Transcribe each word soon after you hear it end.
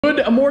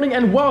Good morning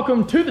and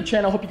welcome to the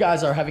channel. Hope you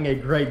guys are having a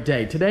great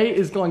day. Today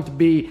is going to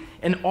be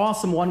an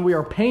awesome one. We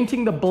are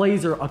painting the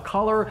Blazer, a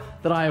color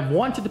that I have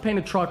wanted to paint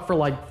a truck for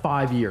like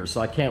 5 years, so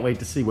I can't wait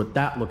to see what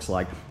that looks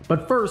like.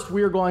 But first,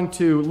 we are going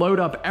to load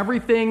up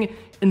everything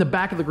in the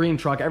back of the green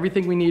truck,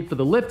 everything we need for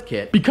the lift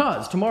kit,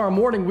 because tomorrow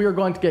morning we are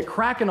going to get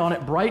cracking on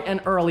it bright and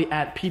early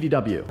at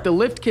PDW. The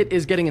lift kit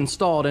is getting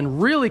installed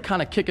and really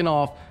kind of kicking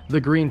off the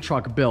green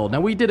truck build.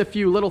 Now we did a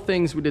few little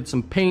things. We did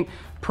some paint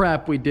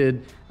prep, we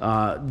did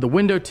the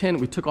window tint,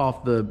 we took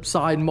off the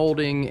side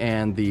molding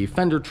and the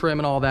fender trim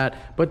and all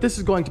that, but this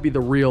is going to be the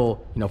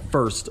real,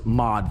 first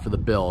mod for the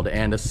build.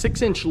 And a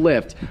 6-inch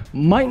lift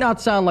might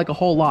not sound like a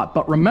whole lot,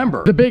 but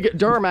remember, the big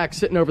Duramax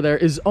sitting over there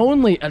is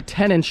only a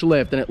 10-inch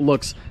lift, and it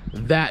looks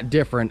that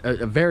different,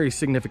 a very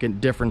significant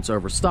difference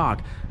over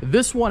stock.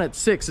 This one at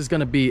 6 is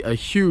going to be a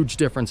huge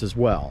difference as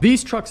well.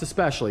 These trucks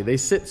especially, they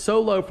sit so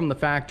low from the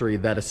factory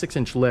that a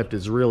 6-inch lift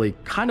is really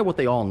kind of what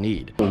they all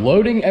need.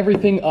 Loading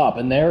everything up,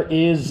 and there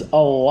is a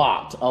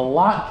lot. A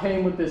lot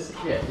came with this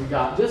kit. We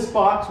got this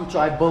box, which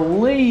I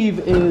believe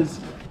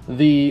is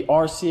the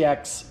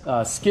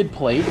RCX skid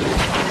plate.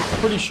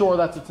 Pretty sure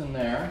that's what's in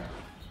there.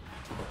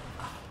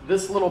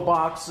 This little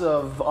box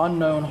of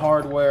unknown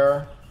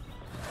hardware.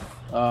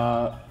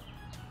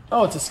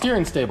 Oh, it's a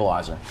steering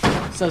stabilizer.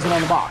 It says it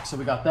on the box, so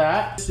we got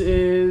that. This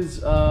is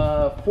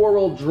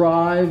four-wheel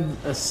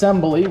drive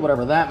assembly,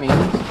 whatever that means,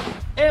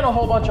 and a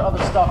whole bunch of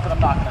other stuff that I'm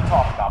not gonna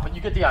talk about, but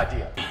you get the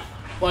idea.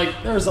 Like,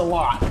 there's a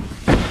lot.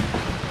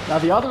 Now,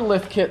 the other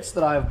lift kits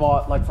that I've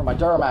bought, like for my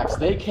Duramax,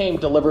 they came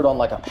delivered on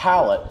like a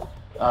pallet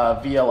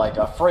via like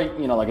a freight,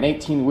 like an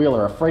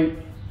 18-wheeler, a freight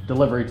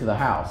delivery to the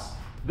house.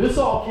 This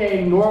all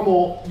came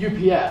normal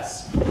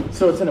UPS,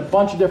 so it's in a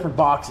bunch of different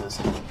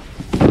boxes.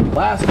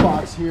 Last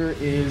box here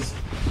is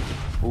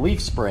leaf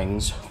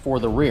springs for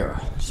the rear.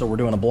 So we're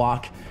doing a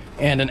block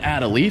and an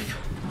add a leaf,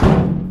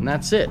 and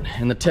that's it.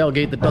 And the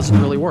tailgate that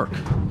doesn't really work.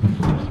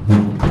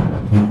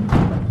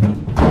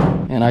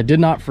 And I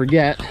did not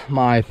forget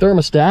my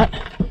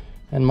thermostat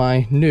and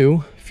my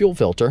new fuel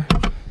filter,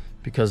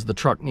 because the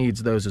truck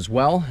needs those as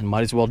well, and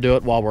might as well do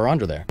it while we're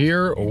under there.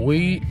 Here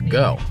we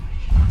go.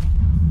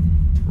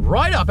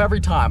 Right up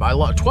every time. I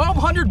love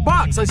 1,200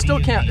 bucks. I still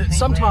can't.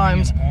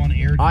 Sometimes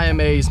I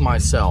amaze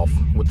myself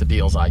with the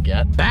deals I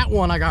get. That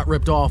one I got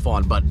ripped off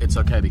on, but it's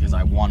okay because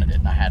I wanted it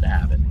and I had to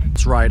have it.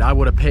 That's right. I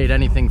would have paid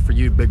anything for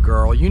you, big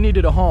girl. You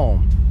needed a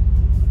home.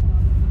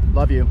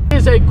 Love you. It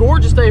is a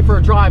gorgeous day for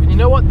a drive, and you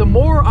know what? The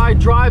more I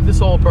drive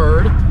this old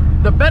bird,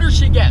 the better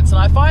she gets. And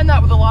I find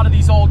that with a lot of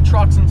these old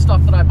trucks and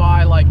stuff that I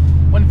buy, like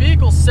when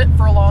vehicles sit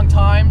for a long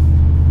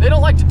time, they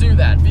don't like to do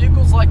that.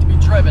 Vehicles like to be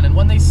driven, and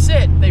when they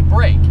sit, they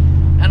break.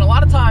 And a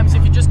lot of times,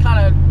 if you just kind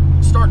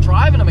of start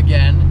driving them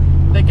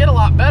again, they get a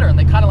lot better and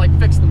they kind of like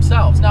fix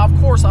themselves. Now, of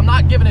course, I'm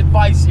not giving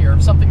advice here.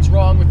 If something's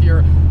wrong with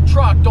your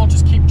truck, don't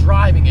just keep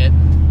driving it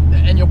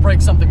and you'll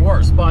break something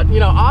worse. But,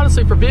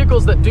 honestly, for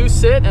vehicles that do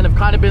sit and have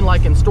kind of been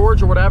like in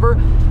storage or whatever,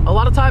 a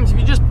lot of times if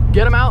you just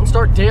get them out and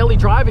start daily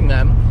driving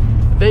them,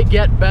 they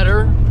get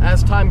better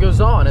as time goes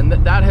on. And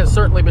that has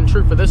certainly been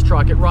true for this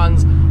truck. It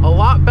runs a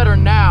lot better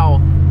now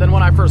than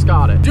when I first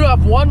got it. I do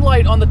have one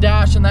light on the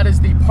dash, and that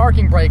is the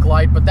parking brake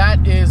light, but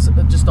that is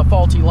just a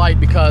faulty light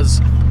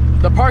because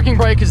the parking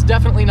brake is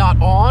definitely not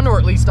on, or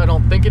at least I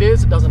don't think it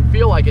is. It doesn't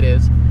feel like it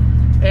is.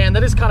 And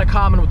that is kind of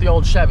common with the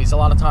old Chevys. A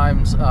lot of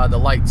times the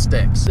light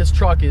sticks. This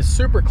truck is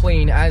super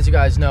clean, as you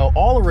guys know,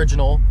 all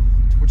original,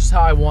 which is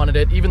how I wanted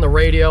it. Even the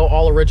radio,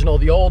 all original.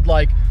 The old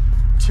like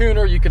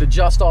tuner, you could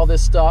adjust all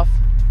this stuff,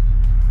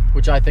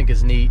 which I think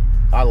is neat.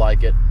 I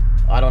like it.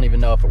 I don't even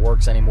know if it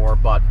works anymore,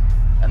 but,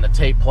 and the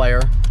tape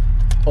player,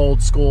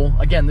 old school.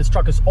 Again, this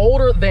truck is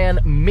older than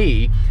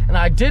me, and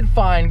I did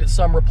find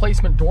some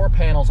replacement door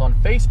panels on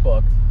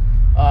Facebook.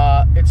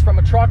 It's from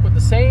a truck with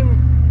the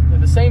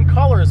same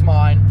color as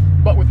mine,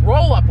 but with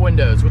roll-up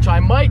windows, which I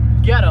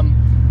might get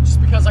them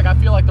just because I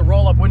feel like the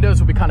roll-up windows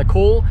would be kind of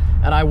cool,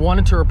 and I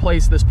wanted to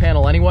replace this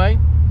panel anyway,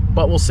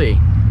 but we'll see.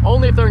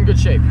 Only if they're in good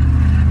shape.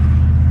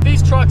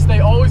 These trucks,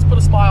 they always put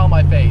a smile on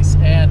my face,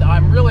 and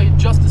I'm really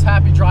just as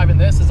happy driving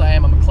this as I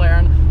am a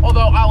McLaren,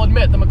 although I'll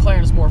admit the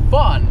McLaren is more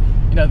fun.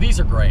 These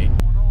are great.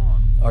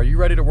 Are you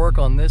ready to work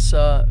on this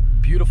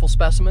beautiful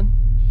specimen?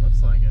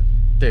 Looks like it.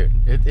 Dude,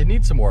 it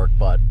needs some work,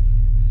 but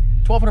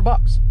 1,200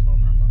 bucks.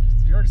 1,200 bucks.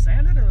 Did you already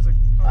sand it, or was it?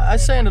 I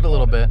sanded a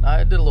little bit.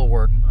 I did a little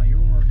work. Oh, you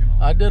were working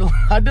on it.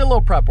 I did a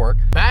little prep work.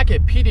 Back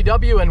at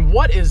PDW, and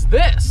what is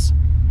this?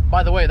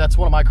 By the way, that's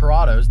one of my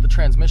Corrados. The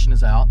transmission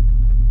is out.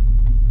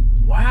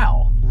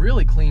 Wow,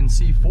 really clean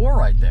C4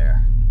 right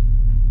there.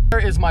 There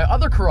is my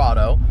other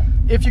Corrado.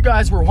 If you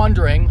guys were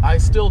wondering, I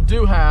still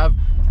do have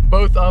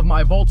both of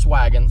my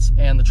Volkswagens,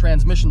 and the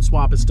transmission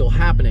swap is still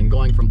happening,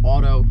 going from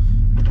auto,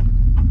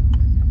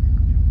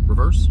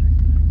 reverse?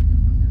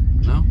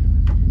 No?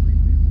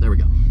 There we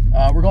go.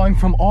 We're going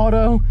from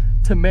auto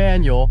to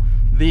manual.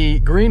 The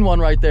green one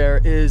right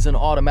there is an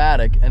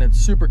automatic, and it's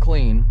super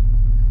clean,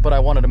 but I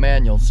wanted a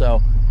manual,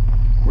 so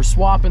we're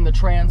swapping the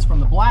trans from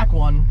the black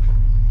one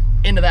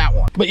into that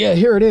one. But yeah,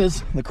 here it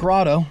is, the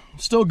Corrado.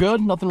 Still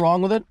good, nothing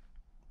wrong with it.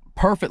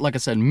 perfect, like I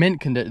said, mint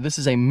condition. This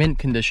is a mint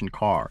condition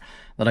car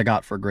that I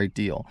got for a great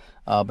deal,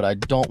 but I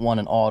don't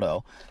want an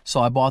auto. So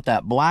I bought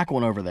that black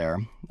one over there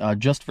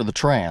just for the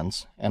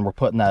trans, and we're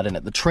putting that in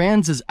it. The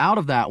trans is out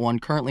of that one,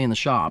 currently in the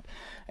shop,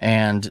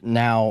 and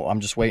now I'm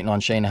just waiting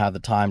on Shane to have the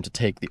time to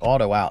take the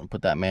auto out and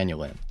put that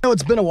manual in. I know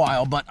it's been a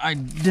while, but I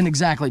didn't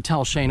exactly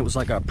tell Shane it was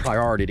like a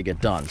priority to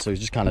get done, so he's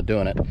just kind of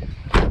doing it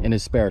in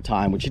his spare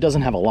time, which he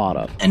doesn't have a lot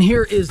of. And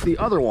here is the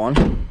other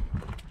one.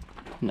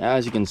 And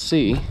as you can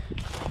see,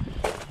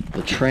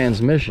 the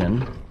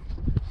transmission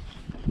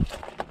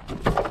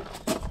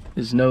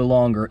is no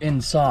longer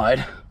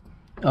inside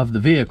of the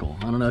vehicle.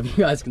 I don't know if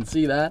you guys can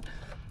see that,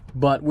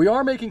 but we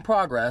are making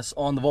progress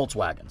on the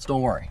Volkswagens,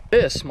 don't worry.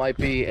 This might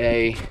be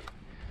a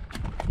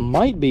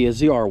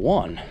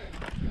ZR1. I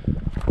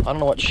don't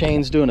know what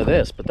Shane's doing to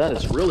this, but that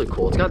is really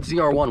cool. It's got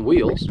ZR1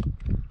 wheels.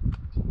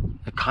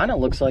 It kind of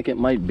looks like it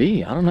might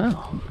be, I don't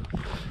know.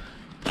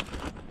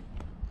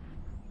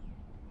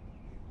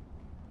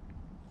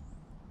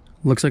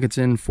 Looks like it's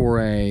in for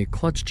a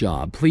clutch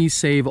job. Please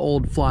save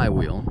old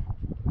flywheel.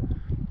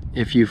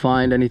 If you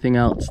find anything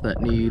else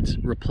that needs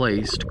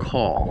replaced,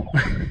 call.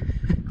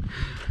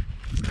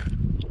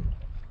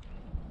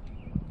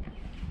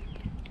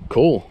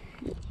 Cool.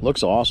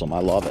 Looks awesome.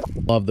 I love it.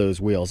 Love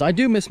those wheels. I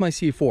do miss my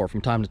C4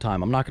 from time to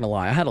time. I'm not gonna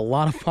lie. I had a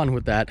lot of fun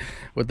with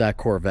that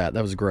Corvette.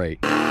 That was great.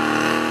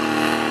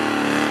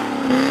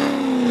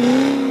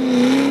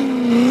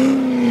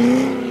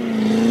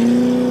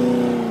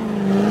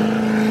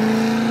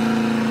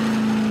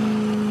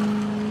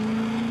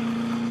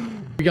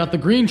 We got the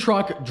green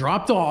truck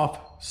dropped off,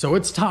 so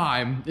it's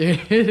time.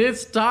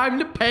 It's time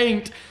to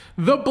paint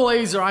the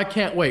Blazer. I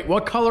can't wait.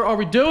 What color are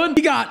we doing?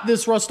 We got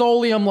this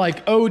Rust-Oleum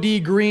like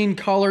OD green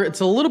color. It's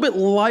a little bit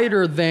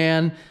lighter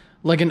than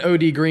like an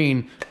OD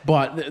green,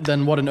 but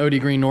than what an OD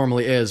green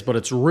normally is, but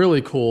it's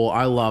really cool.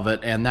 I love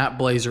it, and that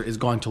Blazer is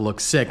going to look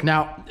sick.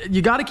 Now,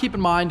 you got to keep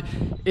in mind,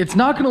 it's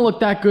not going to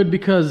look that good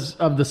because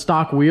of the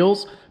stock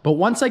wheels, but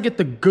once I get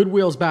the good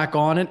wheels back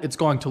on it, it's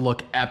going to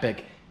look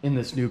epic in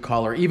this new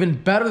color, even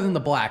better than the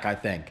black, I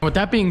think. With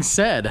that being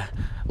said,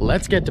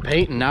 let's get to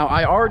painting. Now,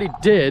 I already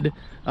did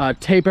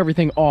tape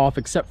everything off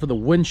except for the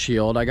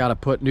windshield. I gotta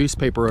put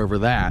newspaper over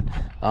that,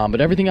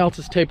 but everything else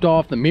is taped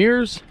off. The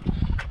mirrors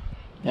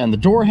and the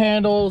door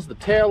handles, the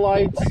tail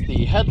lights,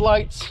 the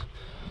headlights.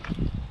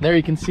 There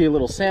you can see a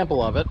little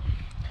sample of it,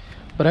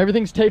 but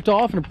everything's taped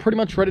off and pretty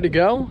much ready to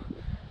go.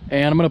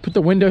 And I'm gonna put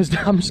the windows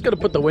down. I'm just gonna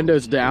put the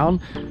windows down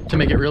to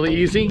make it really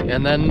easy,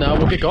 and then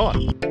we'll get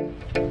going.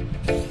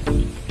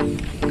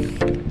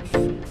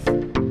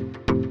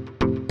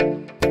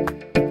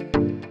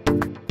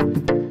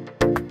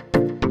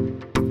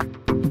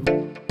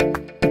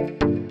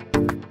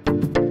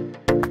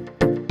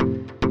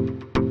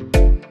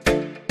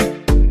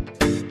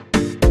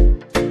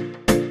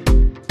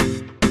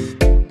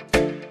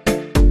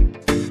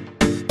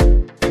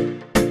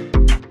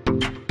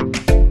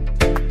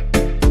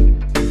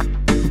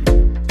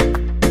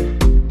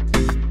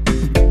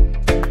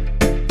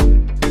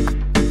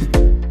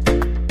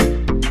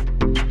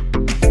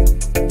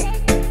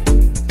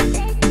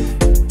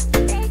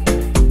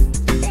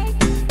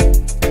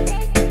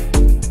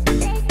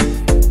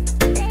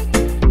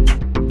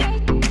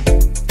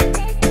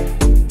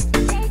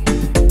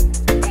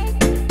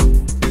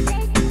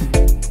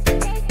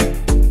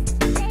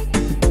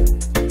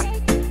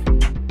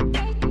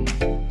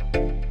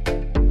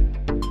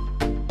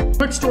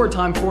 Quick story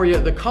time for you.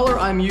 The color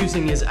I'm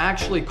using is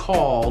actually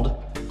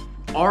called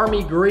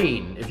Army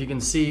Green, if you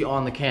can see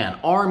on the can.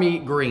 Army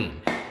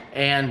Green.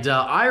 And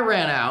I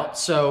ran out,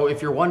 so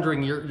if you're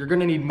wondering, you're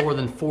gonna need more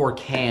than 4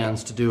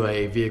 cans to do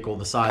a vehicle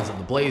the size of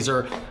the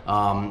Blazer.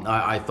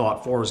 I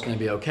thought 4 was gonna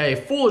be okay.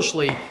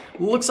 Foolishly,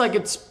 looks like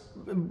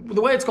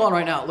the way it's going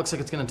right now, it looks like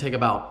it's gonna take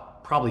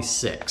about probably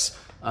 6.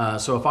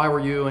 So if I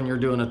were you and you're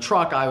doing a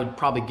truck, I would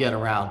probably get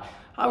around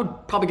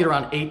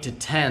 8 to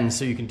 10,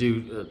 so you can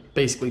do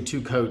basically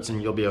 2 coats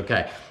and you'll be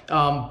okay.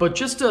 But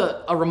just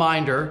a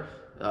reminder,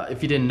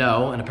 if you didn't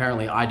know, and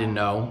apparently I didn't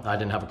know, I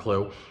didn't have a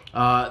clue,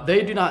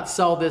 they do not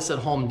sell this at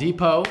Home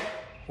Depot,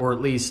 or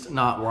at least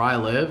not where I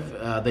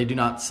live. They do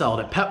not sell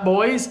it at Pep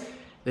Boys,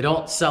 they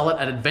don't sell it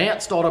at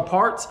Advanced Auto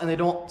Parts, and they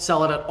don't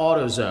sell it at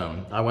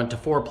AutoZone. I went to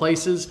 4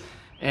 places,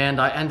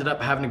 and I ended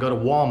up having to go to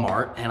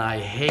Walmart, and I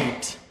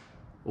hate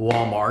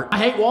Walmart. I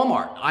hate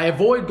Walmart. I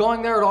avoid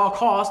going there at all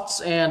costs,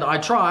 and I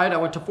tried. I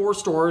went to 4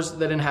 stores,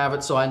 they didn't have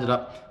it, so I ended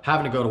up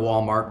having to go to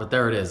Walmart, but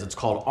there it is. It's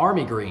called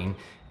Army Green,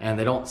 and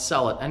they don't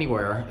sell it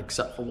anywhere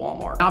except for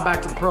Walmart. Now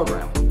back to the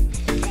program.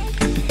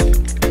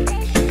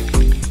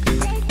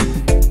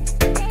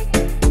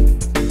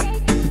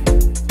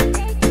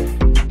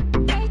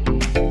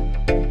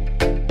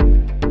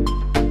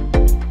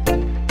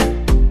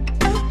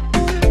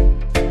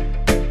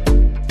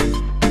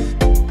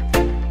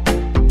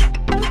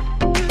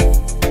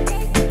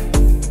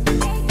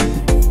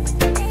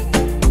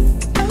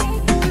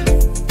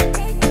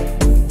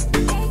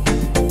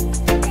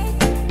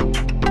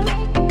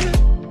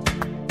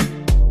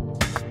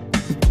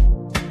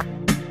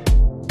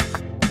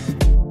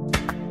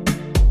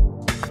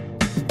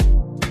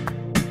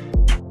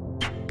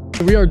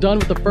 We are done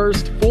with the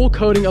first full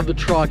coating of the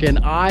truck, and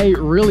I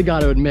really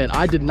got to admit,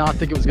 I did not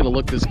think it was going to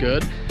look this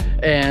good.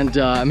 And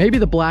maybe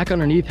the black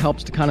underneath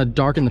helps to kind of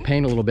darken the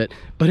paint a little bit,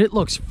 but it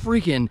looks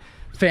freaking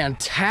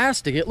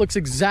fantastic. It looks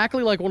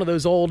exactly like one of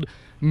those old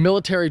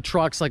military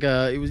trucks, like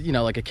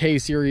like a K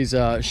series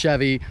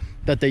Chevy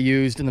that they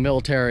used in the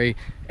military,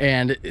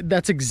 and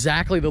that's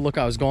exactly the look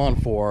I was going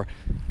for,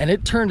 and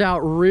it turned out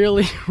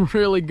really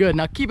really good.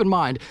 Now keep in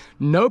mind,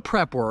 no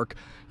prep work,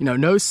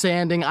 no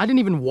sanding. I didn't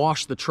even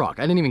wash the truck,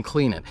 I didn't even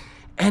clean it,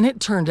 and it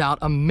turned out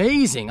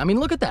amazing. I mean,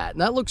 look at that.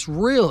 That looks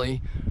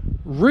really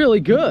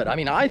good. I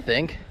mean, I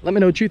think, let me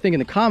know what you think in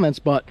the comments,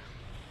 but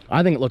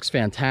I think it looks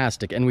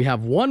fantastic. And we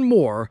have one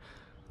more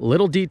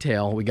little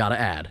detail we got to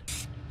add.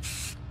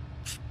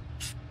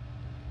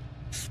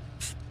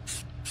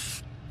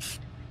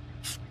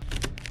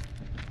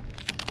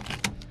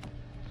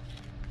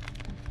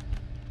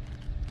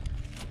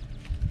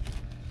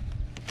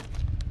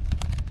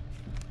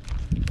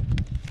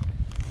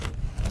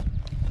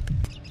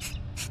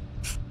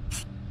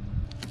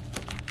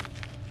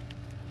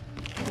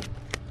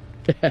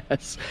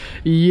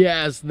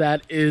 Yes,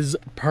 that is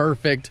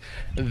perfect.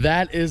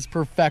 That is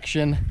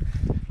perfection.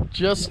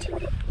 Just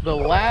the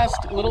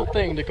last little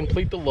thing to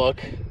complete the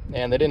look,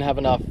 and they didn't have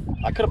enough.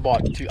 I should have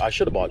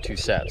bought two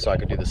sets so I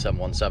could do the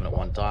 717 at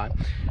one time.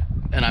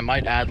 And I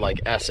might add like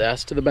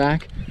SS to the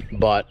back,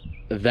 but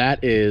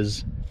that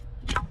is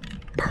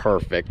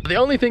perfect. The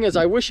only thing is,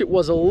 I wish it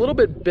was a little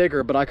bit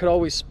bigger, but I could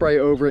always spray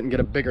over it and get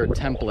a bigger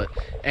template.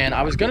 And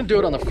I was gonna do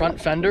it on the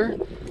front fender,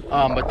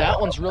 but that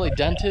one's really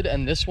dented,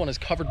 and this one is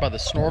covered by the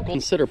snorkel.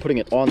 Consider putting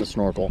it on the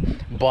snorkel,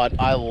 but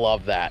I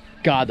love that.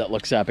 God, that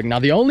looks epic. Now,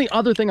 the only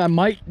other thing I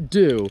might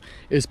do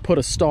is put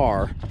a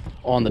star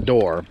on the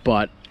door,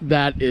 but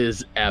that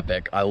is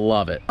epic. I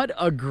love it. What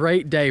a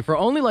great day. For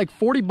only like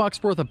 40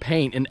 bucks worth of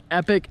paint, an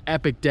epic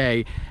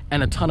day,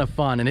 and a ton of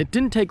fun. And it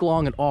didn't take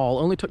long at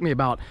all. It took me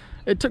about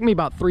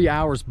 3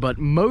 hours, but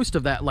most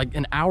of that, like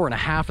an hour and a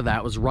half of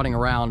that, was running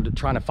around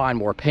trying to find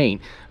more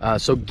paint.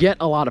 So get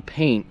a lot of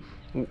paint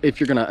if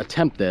you're gonna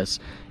attempt this.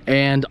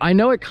 And I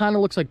know it kind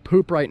of looks like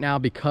poop right now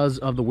because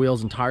of the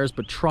wheels and tires,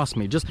 but trust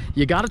me,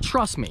 you gotta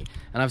trust me.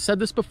 And I've said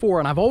this before,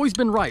 and I've always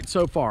been right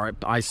so far.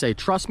 I say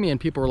trust me, and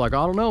people are like,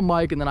 I don't know,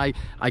 Mike, and then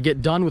I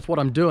get done with what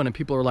I'm doing, and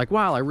people are like,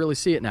 wow, I really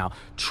see it now.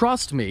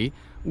 Trust me,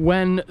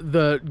 when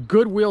the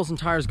good wheels and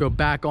tires go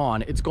back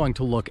on, it's going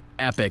to look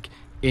epic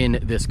in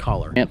this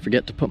color. Can't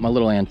forget to put my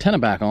little antenna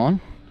back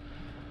on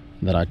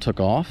that I took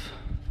off.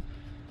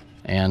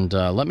 And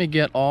let me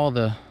get all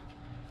the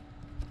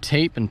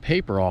tape and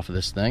paper off of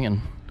this thing, and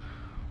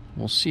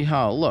we'll see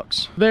how it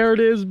looks. There it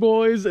is,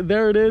 boys.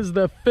 There it is,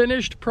 the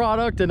finished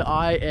product, and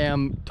I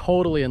am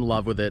totally in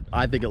love with it.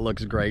 I think it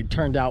looks great.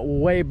 Turned out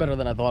way better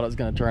than I thought it was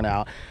going to turn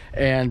out.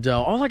 And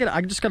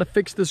I just got to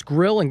fix this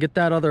grill and get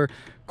that other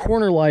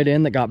corner light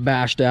in that got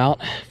bashed out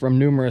from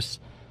numerous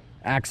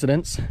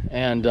accidents,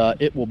 and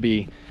it will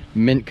be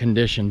mint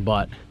condition.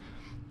 But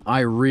I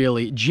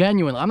really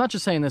genuinely, I'm not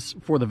just saying this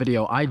for the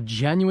video, I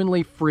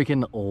genuinely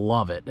freaking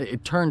love it.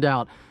 It turned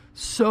out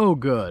so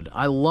good.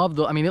 I love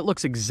I mean, it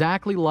looks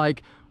exactly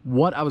like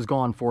what I was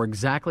going for,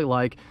 exactly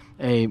like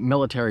a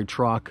military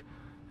truck.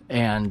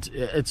 And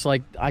it's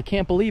like, I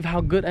can't believe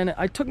how good, and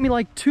it took me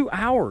like 2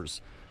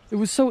 hours. It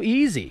was so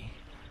easy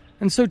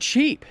and so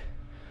cheap.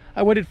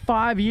 I waited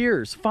 5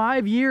 years.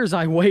 5 years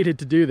I waited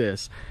to do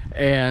this.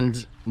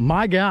 And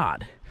my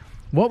God,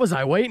 what was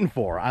I waiting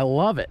for? I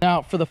love it.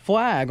 Now, for the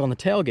flag on the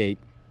tailgate,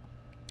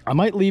 I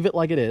might leave it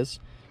like it is,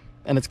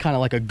 and it's kind of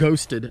like a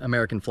ghosted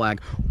American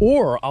flag,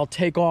 or I'll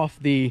take off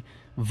the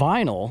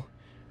vinyl,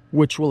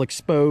 which will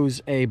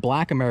expose a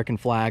black American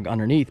flag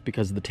underneath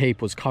because the tape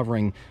was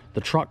covering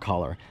the truck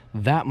color.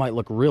 That might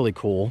look really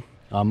cool.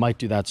 I might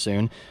do that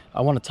soon.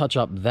 I want to touch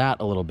up that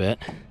a little bit,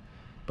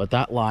 but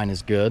that line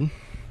is good.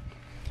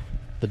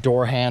 The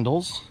door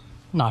handles,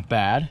 not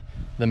bad.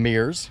 The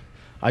mirrors,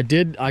 I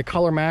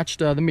color matched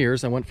the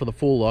mirrors. I went for the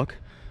full look.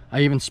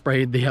 I even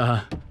sprayed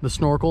the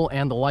snorkel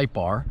and the light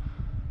bar.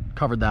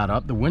 Covered that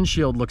up. The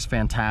windshield looks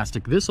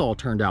fantastic. This all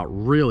turned out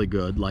really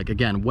good. Like,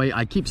 again,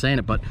 I keep saying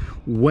it, but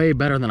way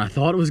better than I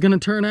thought it was going to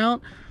turn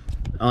out.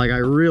 Like, I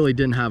really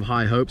didn't have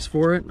high hopes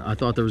for it. I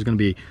thought there was going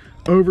to be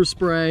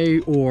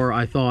overspray, or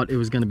I thought it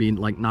was going to be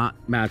like not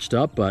matched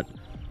up, but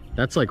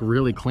that's like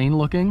really clean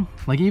looking.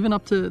 Like, even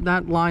up to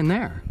that line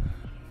there.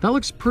 That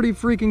looks pretty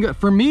freaking good.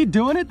 For me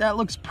doing it, that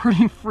looks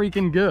pretty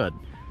freaking good.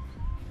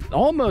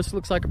 Almost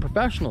looks like a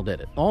professional did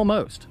it.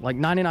 Almost, like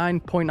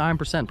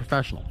 99.9%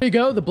 professional. There you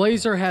go, the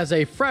Blazer has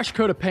a fresh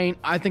coat of paint.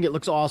 I think it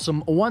looks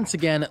awesome. Once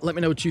again, let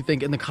me know what you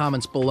think in the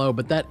comments below,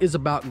 but that is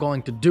about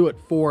going to do it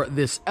for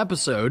this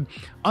episode.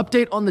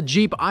 Update on the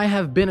Jeep, I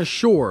have been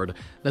assured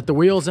that the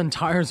wheels and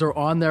tires are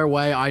on their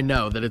way. I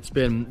know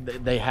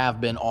that they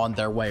have been on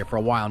their way for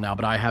a while now,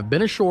 but I have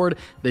been assured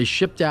they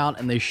shipped out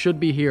and they should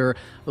be here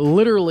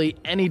literally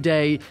any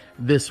day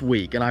this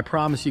week. And I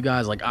promise you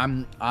guys, like,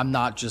 I'm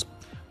not just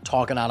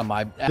talking out of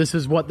my, this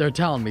is what they're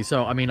telling me.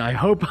 So I mean, I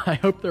hope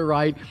they're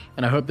right,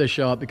 and I hope they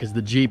show up, because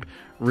the Jeep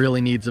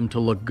really needs them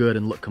to look good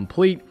and look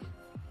complete.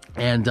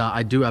 And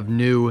I do have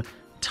new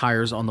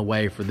tires on the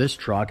way for this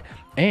truck,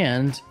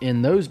 and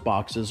in those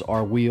boxes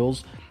are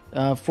wheels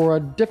for a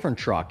different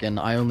truck, and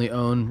I only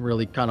own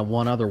really kind of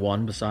one other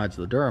one besides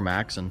the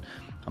Duramax, and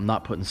I'm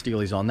not putting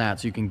Steelies on that,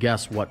 so you can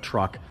guess what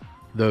truck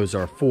those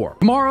are for.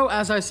 Tomorrow,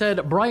 as I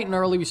said, bright and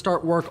early, we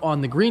start work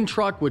on the green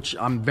truck, which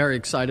I'm very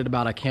excited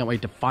about. I can't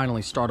wait to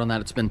finally start on that.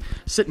 It's been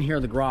sitting here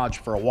in the garage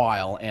for a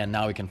while, and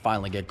now we can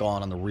finally get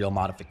going on the real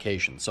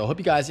modification. So I hope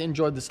you guys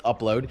enjoyed this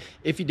upload.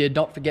 If you did,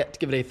 don't forget to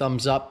give it a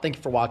thumbs up. Thank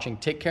you for watching.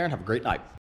 Take care and have a great night.